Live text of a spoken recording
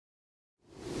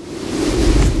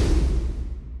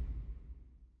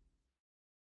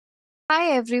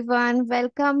Hi everyone,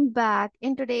 welcome back.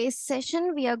 In today's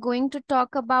session, we are going to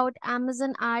talk about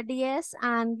Amazon RDS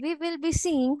and we will be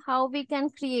seeing how we can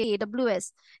create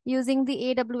AWS using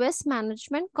the AWS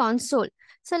Management Console.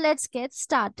 So let's get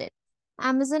started.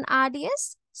 Amazon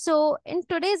RDS. So in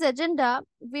today's agenda,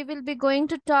 we will be going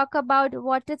to talk about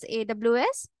what is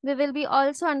AWS. We will be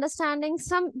also understanding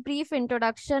some brief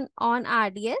introduction on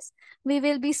RDS. We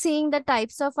will be seeing the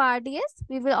types of RDS.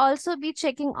 We will also be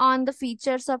checking on the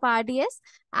features of RDS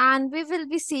and we will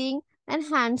be seeing and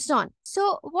hands-on.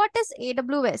 So what is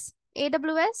AWS?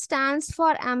 AWS stands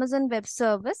for Amazon Web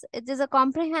Service. It is a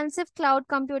comprehensive cloud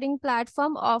computing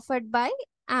platform offered by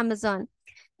Amazon.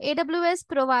 AWS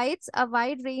provides a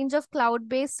wide range of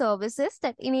cloud-based services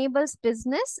that enables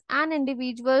business and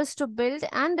individuals to build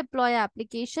and deploy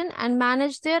applications and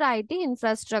manage their IT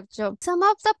infrastructure. Some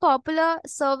of the popular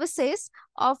services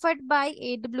offered by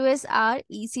AWS are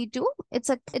EC2.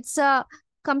 It's a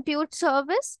compute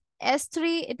service.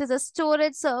 S3, it is a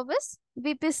storage service.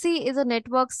 VPC is a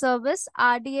network service,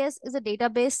 RDS is a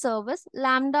database service,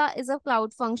 Lambda is a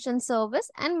cloud function service,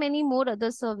 and many more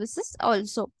other services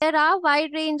also. There are a wide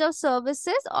range of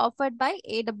services offered by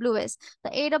AWS. The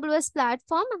AWS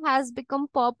platform has become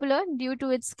popular due to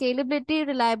its scalability,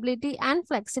 reliability, and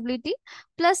flexibility,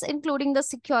 plus including the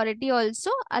security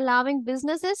also, allowing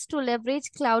businesses to leverage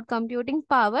cloud computing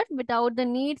power without the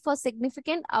need for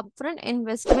significant upfront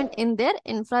investment in their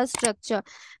infrastructure.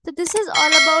 So this is all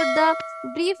about the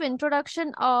brief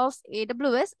introduction of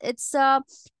AWS. It's a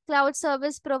cloud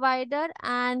service provider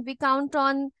and we count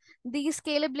on the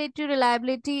scalability,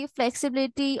 reliability,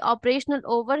 flexibility, operational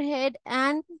overhead,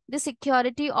 and the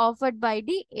security offered by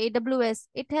the AWS.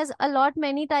 It has a lot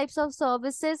many types of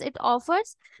services it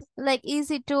offers like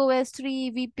EC2,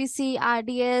 S3, VPC,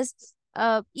 RDS,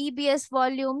 EBS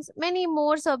volumes, many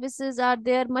more services are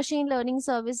there, machine learning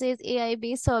services, AI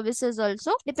based services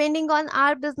also. Depending on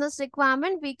our business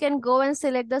requirement, we can go and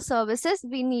select the services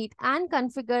we need and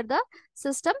configure the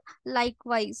system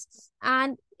likewise.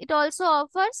 And it also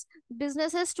offers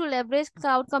businesses to leverage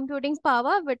cloud computing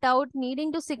power without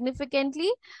needing to significantly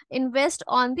invest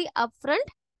on the upfront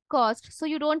cost. So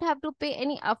you don't have to pay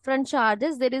any upfront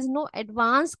charges. There is no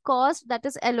advance cost that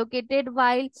is allocated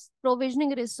while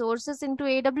provisioning resources into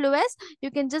AWS. You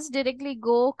can just directly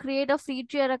go create a free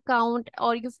tier account,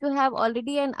 or if you have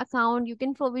already an account, you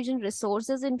can provision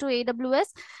resources into AWS,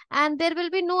 and there will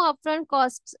be no upfront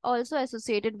costs also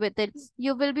associated with it.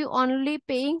 You will be only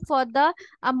paying for the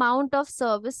amount of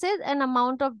services and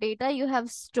amount of data you have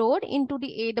stored into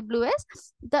the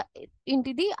AWS,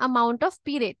 into the amount of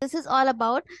period. This is all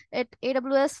about it.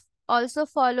 AWS also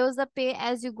follows the pay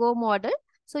as you go model.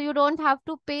 So you don't have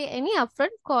to pay any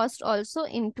upfront cost also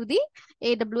into the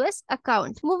AWS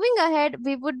account. Moving ahead,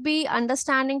 we would be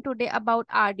understanding today about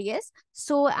RDS.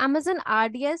 So Amazon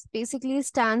RDS basically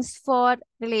stands for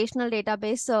Relational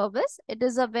Database Service. It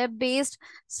is a web-based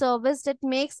service that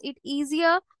makes it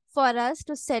easier for us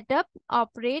to set up,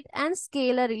 operate, and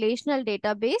scale a relational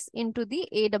database into the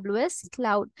AWS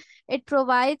cloud. It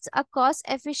provides a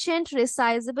cost-efficient,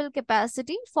 resizable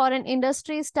capacity for an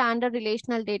industry-standard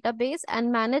relational database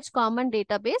and manage common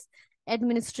database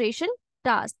administration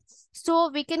tasks. So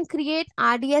we can create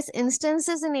RDS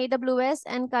instances in AWS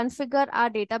and configure our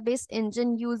database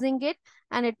engine using it,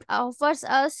 and it offers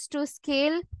us to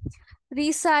scale,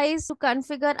 resize, to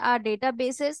configure our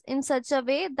databases in such a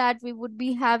way that we would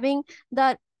be having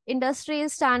the industry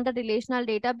standard relational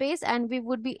database and we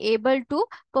would be able to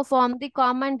perform the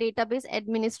common database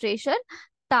administration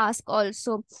task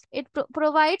also. It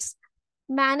provides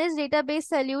managed database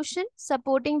solution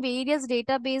supporting various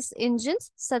database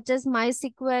engines such as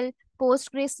MySQL,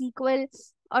 PostgreSQL,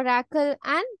 Oracle,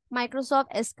 and Microsoft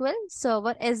SQL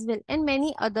Server as well, and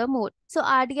many other more. So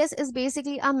RDS is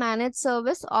basically a managed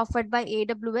service offered by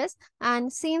AWS,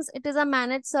 and since it is a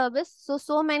managed service,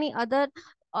 so many other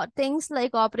things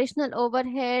like operational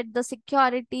overhead, the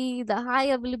security, the high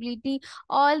availability,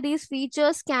 all these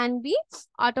features can be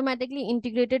automatically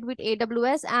integrated with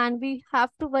AWS, and we have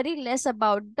to worry less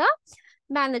about the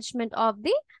management of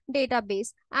the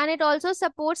database. And it also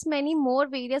supports many more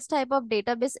various type of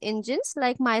database engines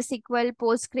like MySQL,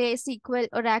 PostgreSQL,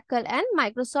 Oracle, and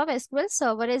Microsoft SQL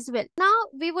Server as well. Now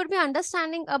we would be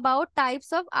understanding about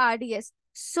types of RDS.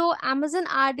 So Amazon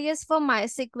RDS for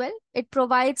MySQL, it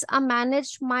provides a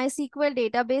managed MySQL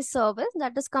database service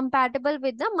that is compatible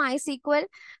with the MySQL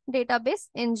database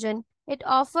engine. It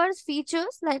offers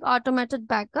features like automated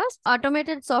backups,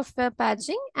 automated software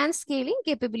patching, and scaling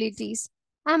capabilities.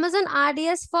 Amazon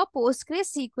RDS for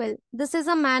PostgreSQL. This is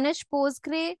a managed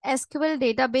PostgreSQL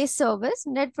database service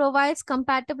that provides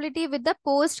compatibility with the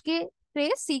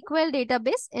PostgreSQL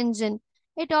database engine.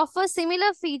 It offers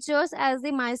similar features as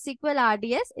the MySQL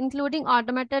RDS, including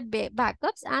automated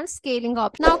backups and scaling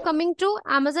options. Now coming to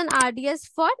Amazon RDS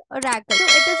for Oracle. So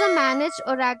it is a managed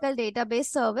Oracle database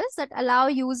service that allow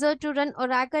user to run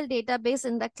Oracle database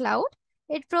in the cloud.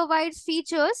 It provides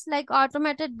features like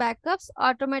automated backups,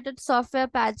 automated software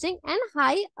patching, and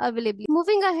high availability.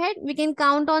 Moving ahead, we can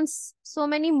count on so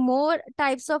many more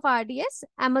types of RDS.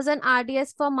 Amazon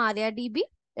RDS for MariaDB.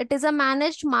 It is a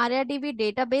managed MariaDB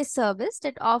database service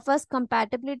that offers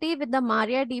compatibility with the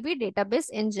MariaDB database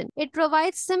engine. It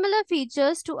provides similar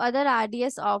features to other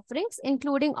RDS offerings,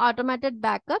 including automated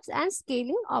backups and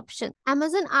scaling options.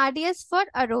 Amazon RDS for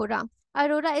Aurora.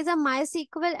 Aurora is a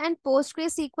MySQL and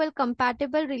PostgreSQL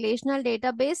compatible relational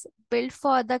database built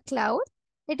for the cloud.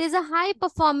 It is a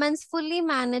high-performance, fully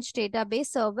managed database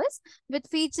service with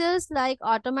features like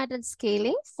automated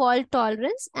scaling, fault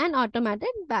tolerance, and automated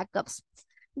backups.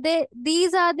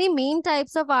 These are the main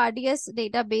types of RDS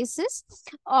databases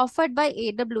offered by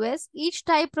AWS. Each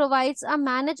type provides a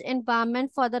managed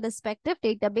environment for the respective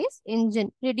database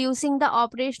engine, reducing the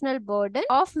operational burden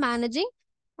of managing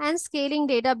and scaling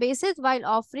databases while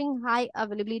offering high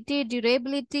availability,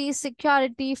 durability,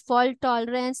 security, fault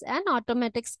tolerance, and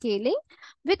automatic scaling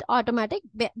with automatic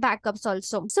backups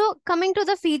also. So coming to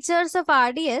the features of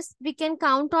RDS, we can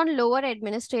count on lower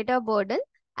administrator burden.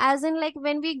 As in, like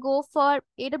when we go for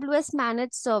AWS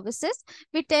managed services,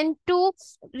 we tend to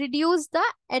reduce the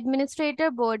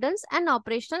administrator burdens and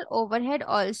operational overhead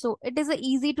also. It is an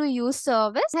easy to use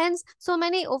service. Hence, so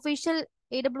many official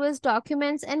AWS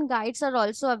documents and guides are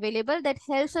also available that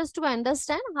helps us to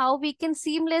understand how we can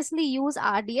seamlessly use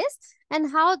RDS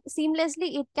and how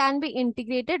seamlessly it can be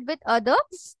integrated with other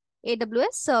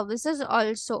AWS services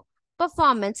also.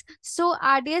 Performance. So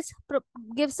RDS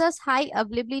gives us high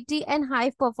availability and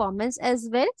high performance as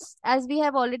well. As we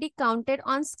have already counted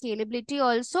on scalability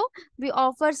also, we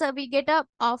get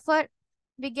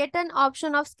an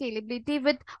option of scalability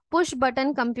with push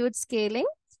button compute scaling.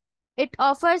 It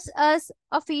offers us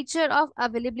a feature of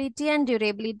availability and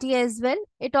durability as well.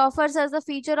 It offers us a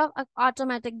feature of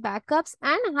automatic backups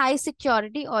and high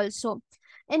security also.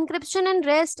 Encryption and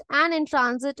rest and in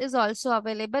transit is also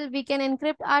available. We can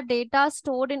encrypt our data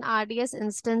stored in RDS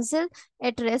instances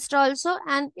at rest also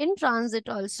and in transit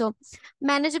also.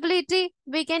 Manageability,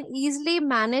 we can easily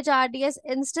manage RDS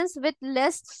instance with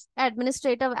less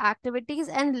administrative activities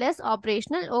and less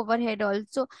operational overhead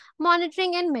also.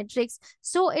 Monitoring and metrics.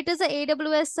 So it is a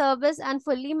AWS service and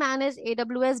fully managed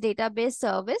AWS database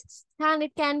service, and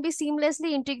it can be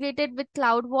seamlessly integrated with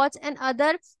CloudWatch and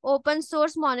other open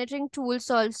source monitoring tools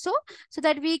also, so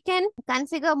that we can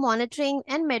configure monitoring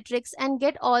and metrics and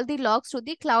get all the logs to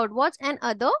the CloudWatch and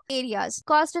other areas.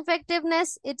 Cost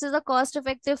effectiveness, it is a cost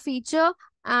effective feature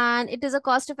and it is a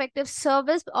cost-effective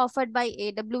service offered by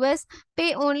AWS.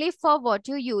 Pay only for what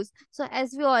you use. So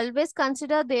as we always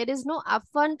consider, there is no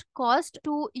upfront cost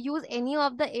to use any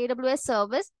of the AWS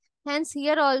service. Hence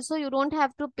here also you don't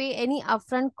have to pay any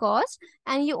upfront cost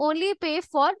and you only pay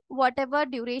for whatever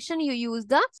duration you use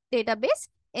the database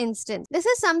instance. This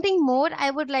is something more I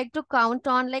would like to count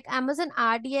on, like Amazon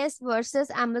RDS versus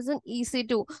Amazon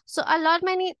EC2. So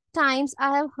many times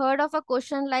I have heard of a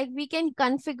question like we can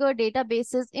configure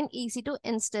databases in EC2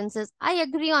 instances. I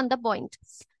agree on the point.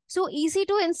 So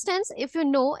EC2 instance, if you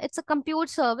know, it's a compute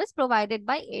service provided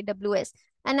by AWS.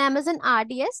 And Amazon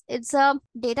RDS, it's a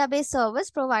database service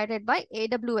provided by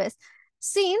AWS.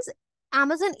 Since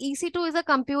Amazon EC2 is a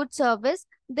compute service,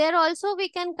 there also we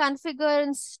can configure,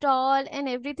 install, and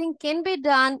everything can be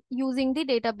done using the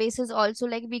databases also.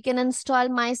 Like we can install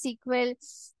MySQL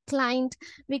client,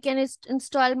 we can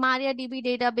install MariaDB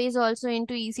database also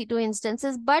into EC2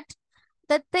 instances. But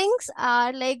the things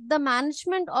are like the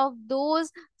management of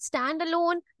those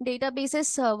standalone databases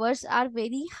servers are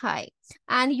very high.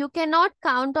 And you cannot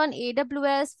count on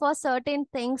AWS for certain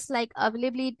things like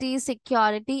availability,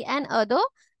 security, and other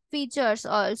features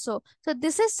also. So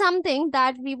this is something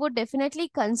that we would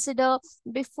definitely consider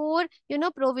before,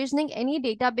 provisioning any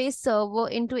database server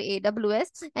into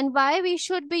AWS, and why we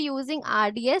should be using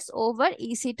RDS over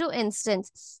EC2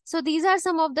 instance. So these are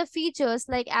some of the features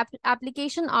like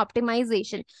application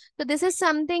optimization. So this is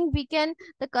something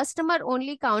the customer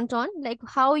only count on, like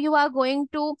how you are going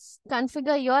to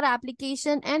configure your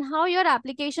application and how your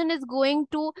application is going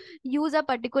to use a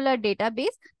particular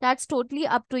database. That's totally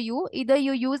up to you. Either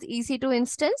you use EC2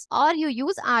 instance or you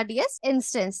use RDS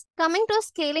instance. Coming to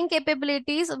scaling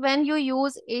capabilities, when you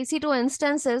use EC2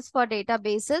 instances for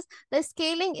databases, the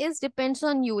scaling is depends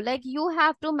on you. Like you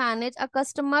have to manage, a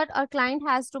customer or client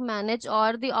has to manage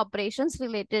all the operations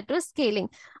related to scaling.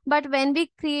 But when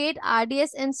we create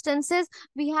RDS instances,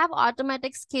 we have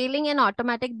automatic scaling and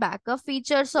automatic backup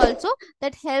features also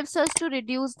that helps us to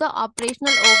reduce the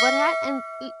operational overhead and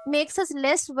makes us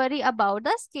less worry about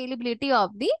the scalability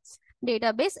of the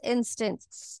database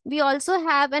instance. We also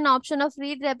have an option of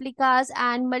read replicas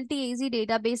and multi-AZ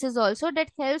databases also that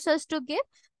helps us to give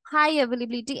high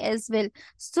availability as well.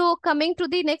 So coming to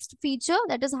the next feature,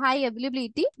 that is high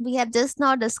availability, we have just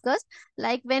now discussed.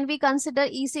 Like when we consider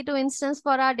EC2 instance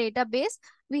for our database,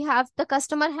 we have the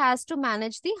customer has to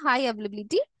manage the high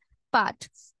availability part.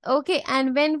 Okay,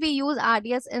 and when we use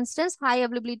RDS instance, high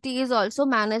availability is also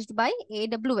managed by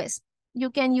AWS. You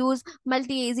can use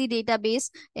multi-AZ database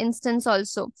instance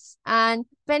also. And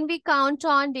when we count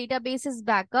on databases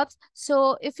backups,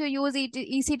 so if you use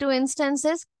EC2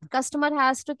 instances, customer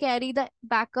has to carry the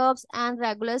backups and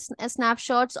regular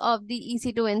snapshots of the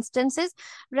EC2 instances.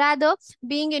 Rather,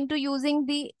 being into using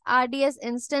the RDS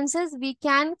instances, we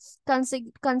can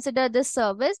consider this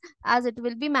service as it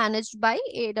will be managed by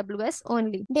AWS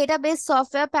only. Database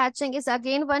software patching is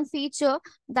again one feature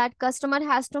that customer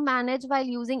has to manage while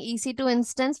using EC2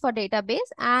 instance for database.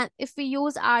 And if we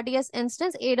use RDS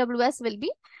instance, AWS will be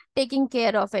taking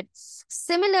care of it.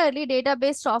 Similarly,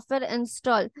 database software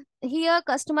install. Here,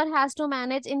 customer has to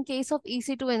manage in case of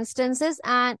EC2 instances,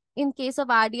 and in case of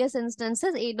RDS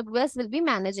instances, AWS will be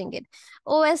managing it.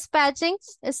 OS patching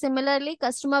is similarly,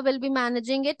 customer will be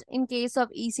managing it in case of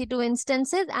EC2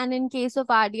 instances, and in case of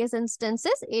RDS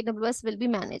instances, AWS will be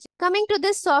managing. Coming to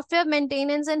this software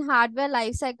maintenance and hardware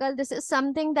lifecycle, this is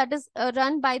something that is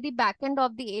run by the backend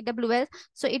of the AWS.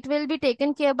 So it will be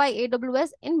taken care by AWS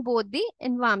in both the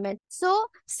environment. So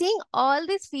seeing all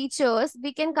these features,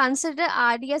 we can consider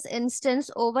RDS instance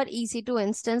over EC2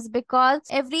 instance, because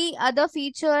every other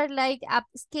feature like app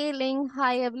scaling,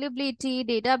 high availability,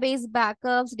 database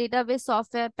backups, database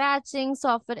software patching,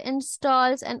 software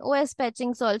installs, and OS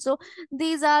patchings also,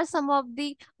 these are some of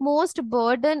the most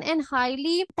burden and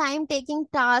highly time-taking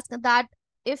tasks that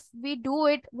if we do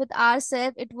it with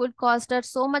ourselves, it would cost us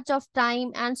so much of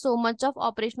time and so much of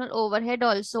operational overhead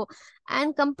also.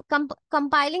 And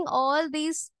compiling all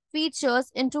these features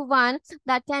into one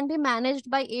that can be managed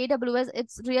by AWS,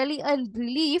 it's really a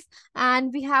relief,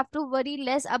 and we have to worry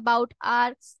less about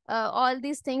our all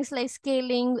these things like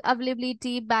scaling,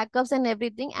 availability, backups, and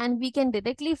everything, and we can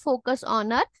directly focus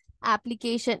on our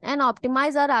application and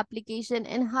optimize our application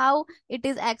and how it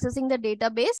is accessing the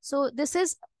database. So this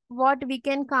is what we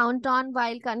can count on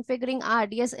while configuring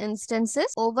RDS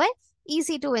instances over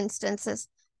EC2 instances.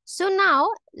 So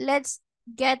now let's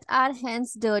get our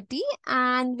hands dirty,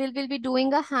 and we will be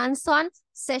doing a hands-on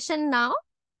session now,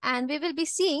 and we will be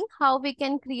seeing how we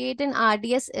can create an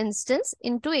RDS instance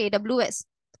into AWS.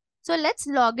 So let's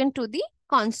log into the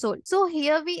console. So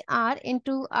here we are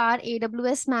into our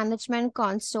AWS management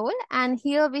console, and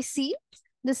here we see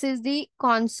this is the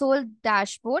console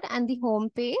dashboard and the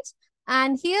home page.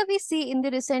 And here we see in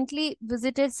the recently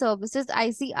visited services,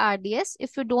 I see RDS.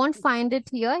 If you don't find it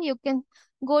here, you can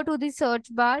go to the search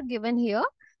bar given here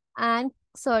and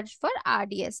search for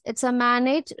RDS. It's a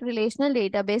managed relational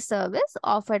database service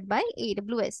offered by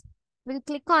AWS. We'll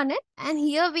click on it, and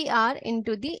here we are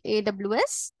into the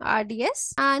AWS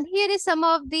RDS. And here is some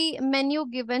of the menu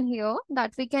given here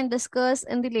that we can discuss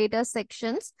in the later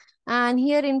sections. And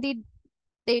here in the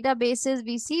databases,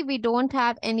 we see we don't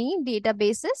have any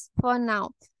databases for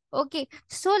now. Okay,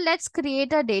 so let's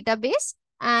create a database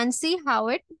and see how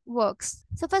it works.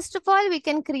 So first of all, we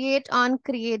can create on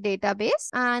create database,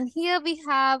 and here we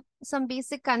have some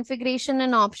basic configuration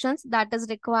and options that is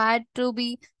required to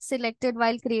be selected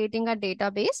while creating a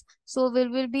database. So we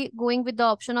will be going with the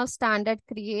option of standard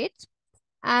create,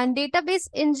 and database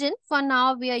engine for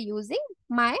now we are using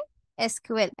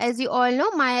MySQL. As you all know,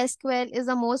 MySQL is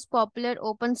the most popular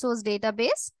open source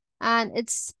database, and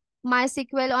it's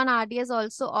MySQL on RDS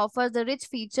also offers the rich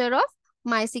feature of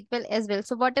MySQL as well.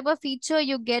 So whatever feature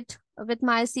you get with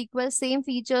MySQL, same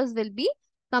features will be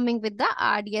coming with the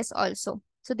RDS also.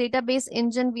 So database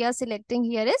engine we are selecting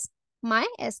here is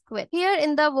MySQL. Here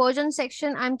in the version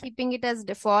section, I'm keeping it as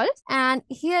default. And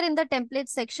here in the template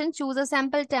section, choose a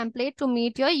sample template to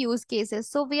meet your use cases.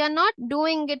 So we are not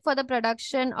doing it for the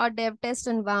production or dev test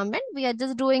environment. We are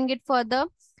just doing it for the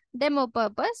demo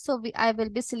purpose. So I will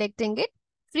be selecting it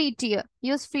free tier.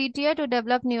 Use free tier to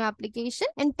develop new application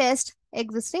and test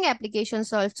existing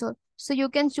applications also. So you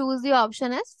can choose the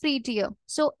option as free tier.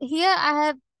 So here I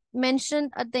have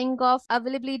mentioned a thing of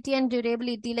availability and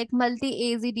durability, like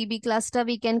multi-AZ DB cluster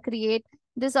we can create.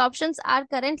 These options are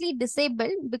currently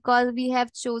disabled because we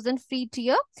have chosen free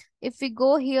tier. If we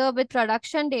go here with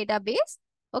production database,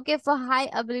 okay, for high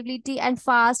availability and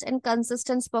fast and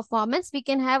consistent performance, we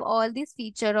can have all these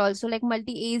feature also, like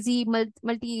multi-AZ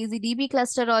DB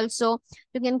cluster also.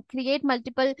 You can create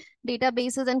multiple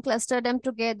databases and cluster them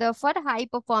together for high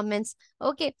performance.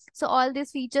 Okay, so all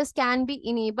these features can be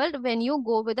enabled when you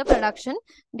go with a production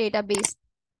database.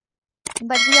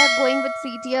 But we are going with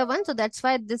free tier one, so that's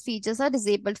why these features are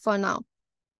disabled for now.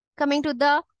 Coming to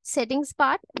the settings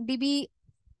part, DB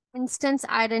instance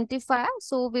identifier.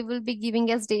 So we will be giving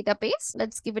as database.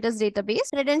 Let's give it as database.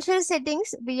 Credential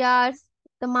settings, the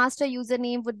master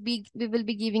username we will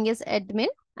be giving as admin.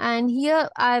 And here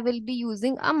I will be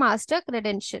using a master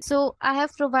credential. So I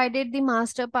have provided the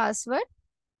master password,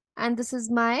 and this is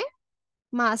my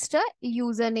master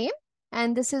username,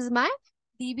 and this is my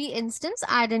DB instance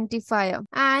identifier.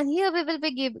 And here we will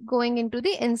be going into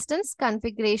the instance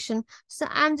configuration. So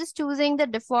I'm just choosing the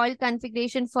default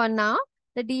configuration for now,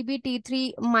 the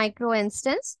DB-T3 micro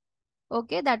instance.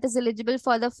 Okay, that is eligible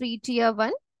for the free tier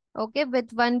one. Okay,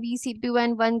 with 1 vCPU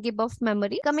and 1 GB of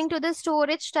memory. Coming to the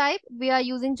storage type, we are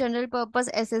using general purpose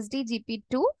SSD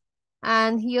GP2.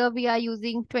 And here we are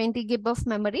using 20 GB of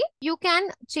memory. You can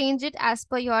change it as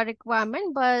per your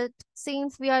requirement, but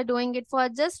since we are doing it for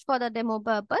just for the demo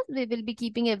purpose, we will be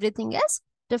keeping everything as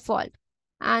default.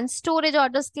 And storage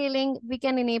auto scaling, we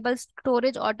can enable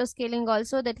storage auto scaling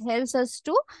also. That helps us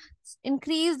to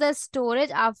increase the storage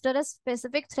after a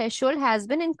specific threshold has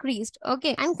been increased.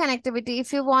 Okay, and connectivity,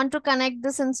 if you want to connect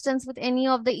this instance with any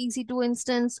of the EC2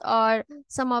 instance or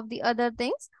some of the other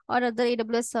things or other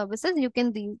AWS services, you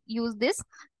can use this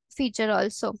feature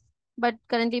also. But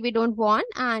currently we don't want.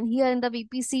 And here in the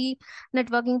VPC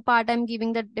networking part, I'm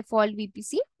giving the default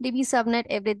VPC, DB subnet,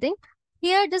 everything.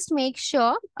 Here, just make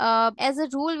sure, as a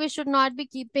rule, we should not be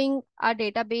keeping our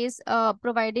database,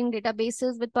 providing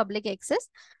databases with public access.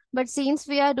 But since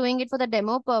we are doing it for the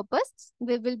demo purpose,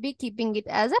 we will be keeping it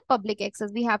as a public access.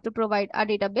 We have to provide our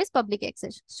database public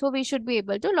access. So we should be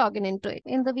able to log into it.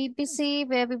 In the VPC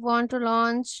where we want to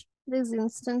launch these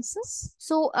instances.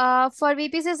 So for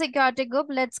VPC security group,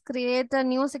 let's create a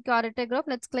new security group.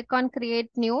 Let's click on create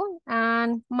new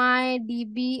and my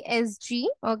DBSG.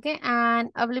 Okay, and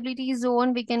availability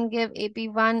zone, we can give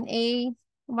AP1A,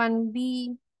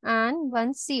 1B, and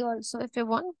 1C also if you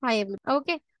want high availability.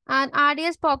 Okay. And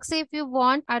RDS proxy if you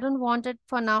want. I don't want it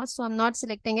for now, so I'm not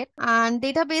selecting it. And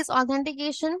database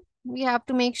authentication, we have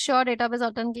to make sure database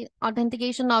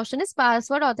authentication option is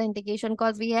password authentication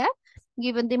because we have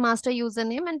given the master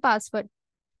username and password.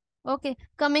 Okay,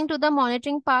 coming to the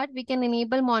monitoring part, we can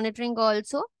enable monitoring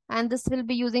also, and this will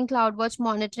be using CloudWatch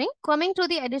monitoring. Coming to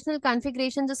the additional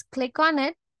configuration, just click on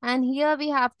it, and here we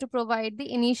have to provide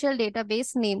the initial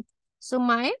database name. So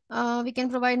we can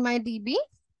provide my DB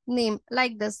name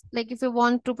like this. Like if you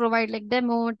want to provide like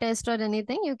demo, test or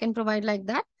anything, you can provide like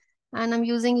that. And I'm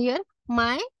using here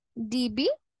my DB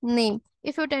name.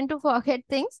 If you tend to forget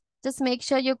things, just make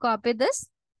sure you copy this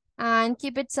and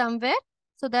keep it somewhere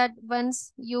so that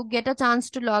once you get a chance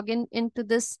to log into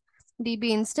this DB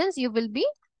instance, you will be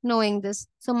knowing this.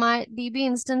 So my DB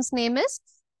instance name is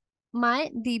my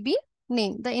DB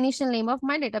name, the initial name of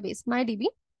my database, my DB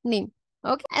name.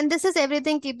 Okay, and this is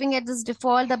everything keeping at this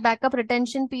default. The backup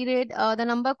retention period, the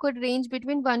number could range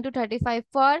between 1 to 35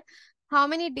 for how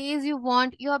many days you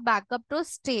want your backup to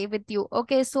stay with you.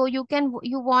 Okay, so you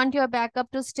want your backup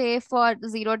to stay for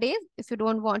 0 days if you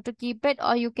don't want to keep it,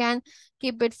 or you can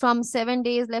keep it from 7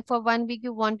 days, like for 1 week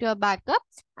you want your backup,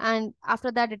 and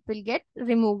after that it will get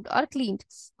removed or cleaned.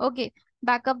 Okay,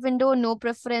 backup window, no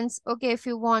preference. Okay, if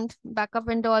you want backup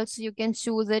window also, you can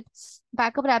choose it.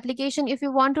 Backup replication, if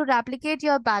you want to replicate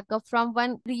your backup from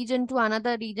one region to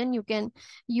another region, you can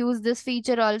use this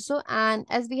feature also. And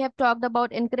as we have talked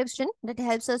about encryption, that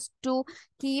helps us to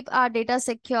keep our data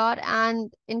secure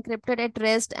and encrypted at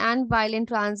rest and while in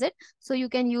transit. So you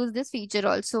can use this feature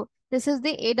also. This is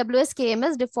the AWS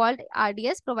KMS default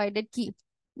RDS provided key.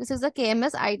 This is the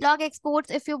KMS ID. Log exports,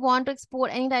 if you want to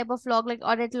export any type of log like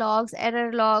audit logs,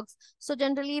 error logs. So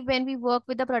generally when we work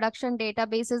with the production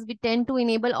databases, we tend to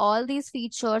enable all these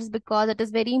features because it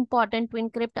is very important to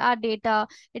encrypt our data.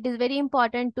 It is very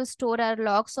important to store our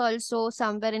logs also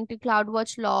somewhere into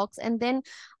CloudWatch logs. And then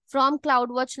from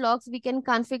CloudWatch logs, we can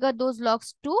configure those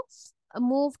logs to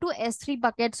move to S3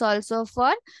 buckets also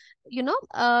for,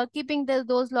 keeping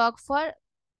those logs for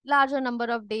larger number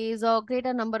of days or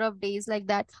greater number of days, like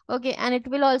that. Okay, and it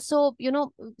will also,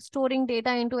 storing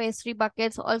data into S3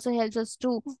 buckets also helps us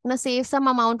to, save some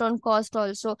amount on cost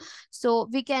also. So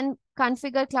we can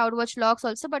configure CloudWatch logs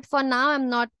also, but for now I'm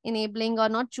not enabling or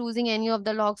not choosing any of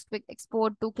the logs to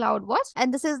export to CloudWatch.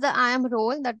 And this is the IAM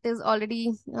role that is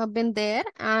already been there,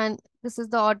 and this is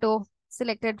the auto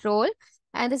selected role.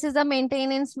 And this is the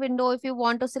maintenance window. If you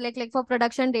want to select, like for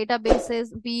production databases,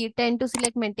 we tend to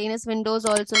select maintenance windows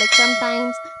also. Like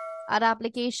sometimes our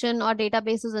application or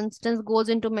databases instance goes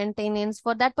into maintenance.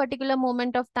 For that particular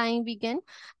moment of time, we can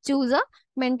choose a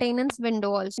maintenance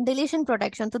window also. Deletion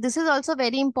protection. So this is also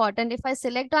very important. If I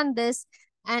select on this,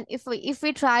 and if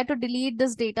we try to delete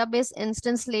this database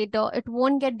instance later, it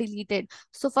won't get deleted.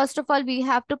 So first of all, we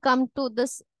have to come to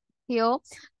this here,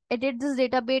 edit this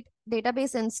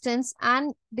database instance,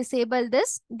 and disable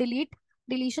this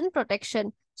deletion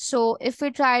protection. So if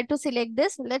we try to select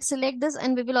this, let's select this,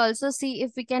 and we will also see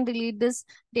if we can delete this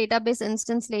database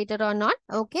instance later or not.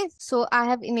 Okay, so I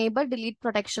have enabled delete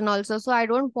protection also, so I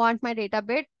don't want my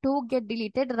database to get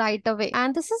deleted right away.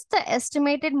 And this is the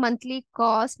estimated monthly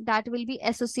cost that will be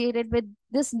associated with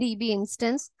this DB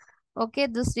instance. Okay,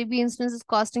 this DB instance is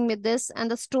costing me this,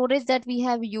 and the storage that we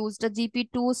have used, the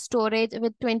GP2 storage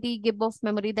with 20 GB of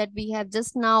memory that we have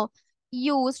just now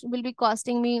used, will be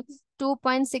costing me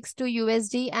 2.62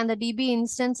 USD, and the DB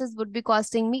instances would be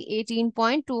costing me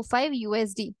 18.25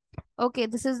 USD. Okay,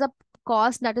 this is the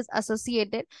cost that is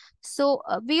associated. So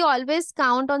we always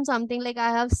count on something. Like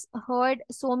I have heard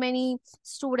so many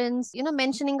students,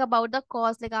 mentioning about the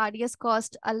cost, like RDS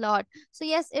cost a lot. So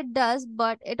yes, it does,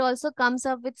 but it also comes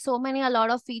up with a lot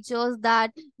of features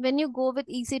that when you go with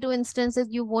EC2 instances,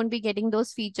 you won't be getting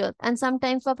those features. And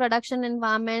sometimes for production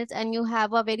environments, and you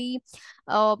have a very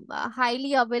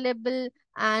highly available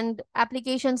and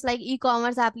applications like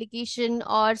e-commerce application,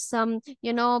 or some,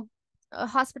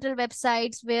 hospital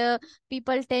websites where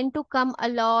people tend to come a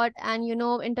lot and,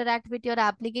 interact with your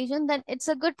application, then it's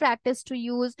a good practice to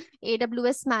use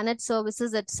AWS managed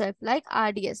services itself, like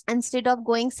RDS, instead of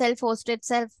going self-hosted,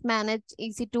 self-managed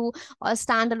EC2 or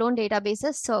standalone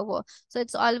databases server. So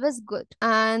it's always good.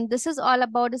 And this is a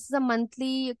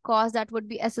monthly cost that would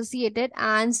be associated.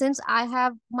 And since I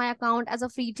have my account as a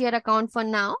free tier account for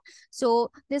now,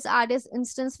 so this RDS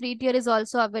instance free tier is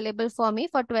also available for me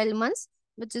for 12 months,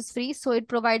 which is free. So it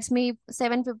provides me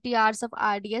 750 hours of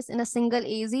RDS in a single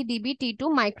AZ DB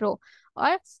T2 micro,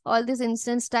 or all this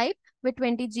instance type with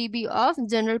 20 GB of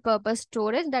general purpose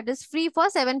storage, that is free for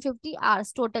 750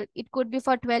 hours total. It could be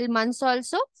for 12 months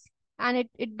also. And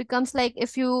it becomes like,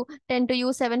 if you tend to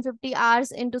use 750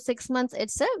 hours into 6 months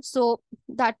itself, so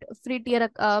that free tier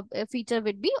feature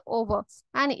would be over.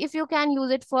 And if you can use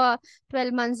it for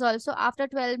 12 months also, after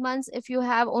 12 months, if you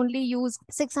have only used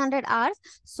 600 hours,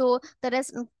 so the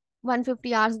rest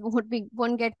 150 hours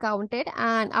won't get counted.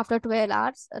 And after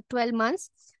 12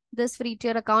 months, this free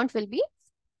tier account will be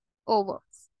over.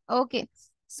 Okay,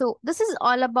 so this is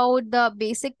all about the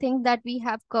basic thing that we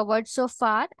have covered so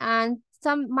far, and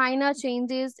some minor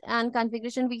changes and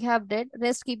configuration we have did,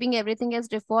 rest keeping everything as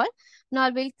default.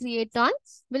 Now we'll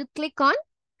click on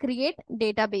create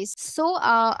database. So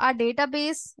our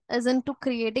database is into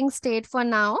creating state for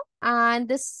now, and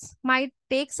this might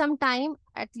take some time,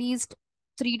 at least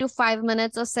 3 to 5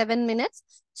 minutes or 7 minutes.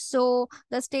 So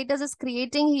the status is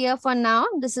creating here for now.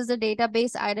 This is the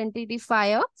database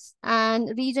identifier, and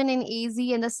region in AZ,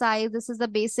 and the size. This is the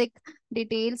basic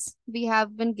details we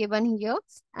have been given here.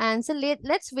 And so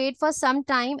let's wait for some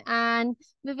time, and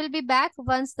we will be back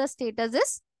once the status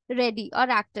is ready or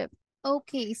active.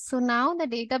 Okay, so now the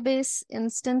database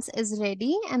instance is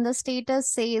ready and the status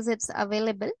says it's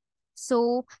available.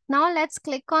 So now let's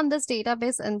click on this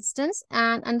database instance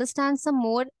and understand some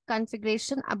more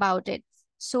configuration about it.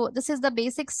 So this is the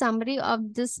basic summary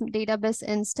of this database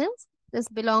instance. This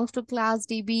belongs to class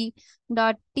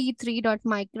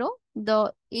db.t3.micro.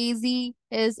 The AZ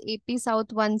is AP South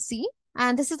 1C.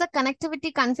 And this is the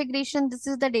connectivity configuration. This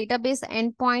is the database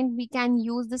endpoint. We can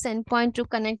use this endpoint to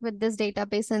connect with this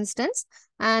database instance.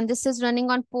 And this is running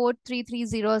on port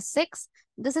 3306.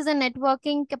 This is a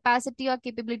networking capacity or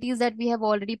capabilities that we have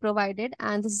already provided.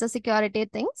 And this is the security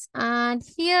things. And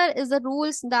here is the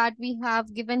rules that we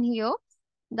have given here.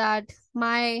 That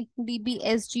my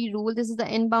DBSG rule, this is the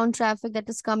inbound traffic that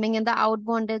is coming, and the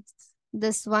outbound is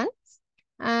this one.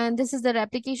 And this is the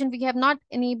replication. We have not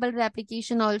enabled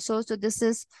replication also, so this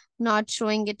is not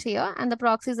showing it here, and the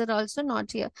proxies are also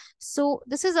not here. So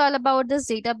this is all about this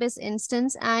database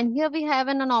instance. And here we have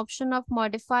an option of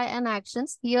modify and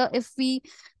actions. Here, if we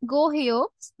go here,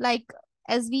 like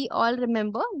as we all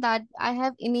remember that I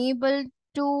have enabled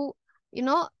to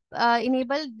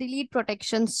enable delete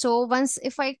protection. So once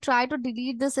if I try to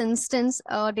delete this instance,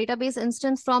 database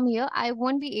instance from here, I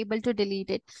won't be able to delete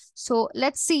it. So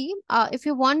let's see. If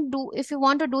you want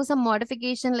to do some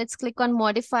modification, let's click on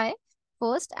modify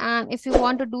first. And if you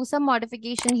want to do some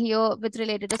modification here with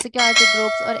related to security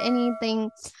groups or anything,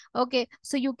 okay,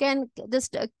 so you can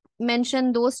just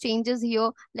mention those changes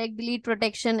here, like delete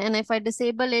protection. And if I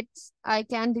disable it, I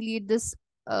can delete this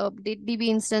DB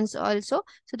instance also.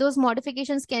 So those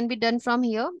modifications can be done from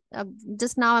here.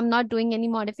 Just now I'm not doing any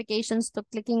modifications, so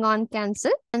clicking on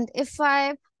cancel. And if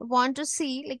I want to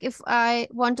see, like if I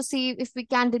want to see if we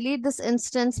can delete this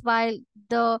instance while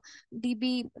the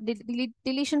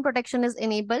deletion protection is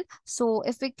enabled. So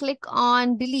if we click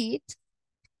on delete,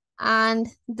 and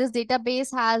this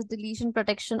database has deletion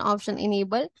protection option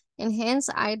enabled, and hence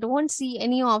I don't see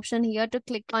any option here to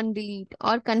click on delete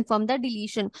or confirm the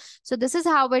deletion. So this is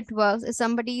how it works. If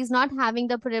somebody is not having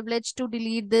the privilege to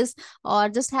delete this, or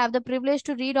just have the privilege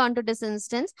to read onto this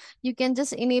instance, you can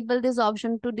just enable this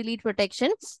option to delete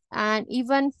protection. And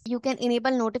even you can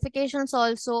enable notifications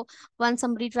also. Once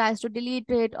somebody tries to delete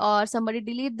it or somebody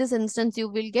delete this instance, you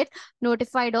will get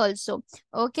notified also.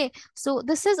 Okay, so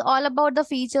this is all about the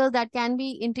features that can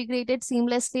be integrated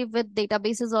seamlessly with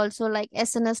databases also, like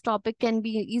SNS topic can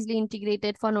be easily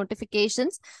integrated for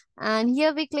notifications. And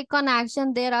here we click on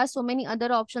action. There are so many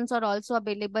other options are also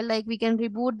available, like we can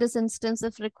reboot this instance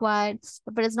if required,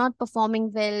 if it is not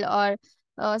performing well or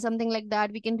something like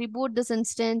that. We can reboot this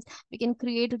instance. We can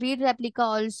create read replica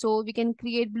also. We can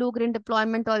create blue-green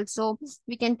deployment also.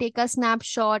 We can take a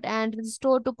snapshot and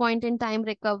restore to point-in-time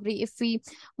recovery if we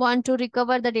want to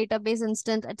recover the database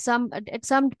instance at some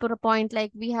point,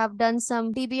 like we have done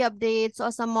some DB updates or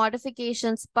some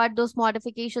modifications, but those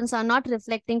modifications are not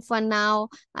reflecting for now,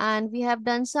 and we have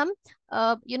done some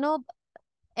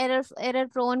error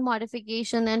prone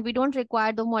modification, and we don't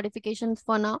require the modifications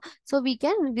for now. So we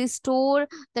can restore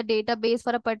the database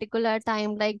for a particular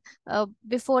time, like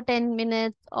before 10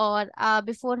 minutes or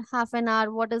before half an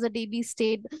hour. What is the DB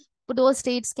state? Those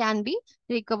states can be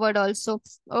recovered also.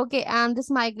 Okay, and this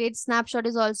migrate snapshot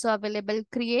is also available.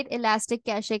 Create elastic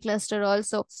cache cluster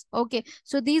also. Okay,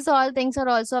 so these all things are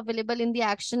also available in the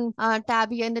action tab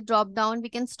here in the drop down. We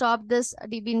can stop this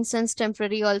DB instance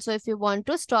temporary also if you want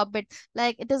to stop it.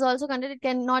 Like it is also considered, it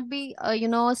cannot be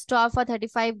stopped for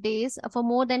 35 days, for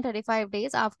more than 35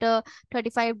 days. After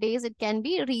 35 days it can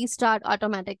be restart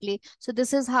automatically. So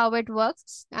this is how it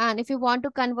works. And if you want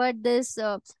to convert this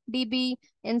DB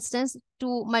instance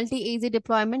to multi-AZ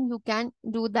deployment, you can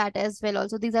do that as well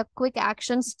also. These are quick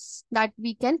actions that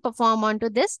we can perform onto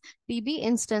this DB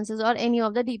instances or any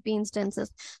of the DB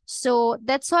instances. So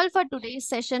that's all for today's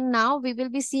session. Now we will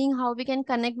be seeing how we can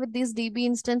connect with this DB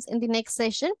instance in the next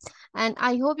session. And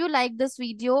I hope you like this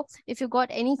video. If you got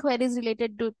any queries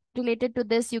related to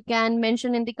this, you can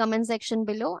mention in the comment section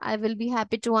below. I will be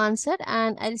happy to answer,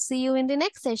 and I'll see you in the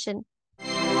next session.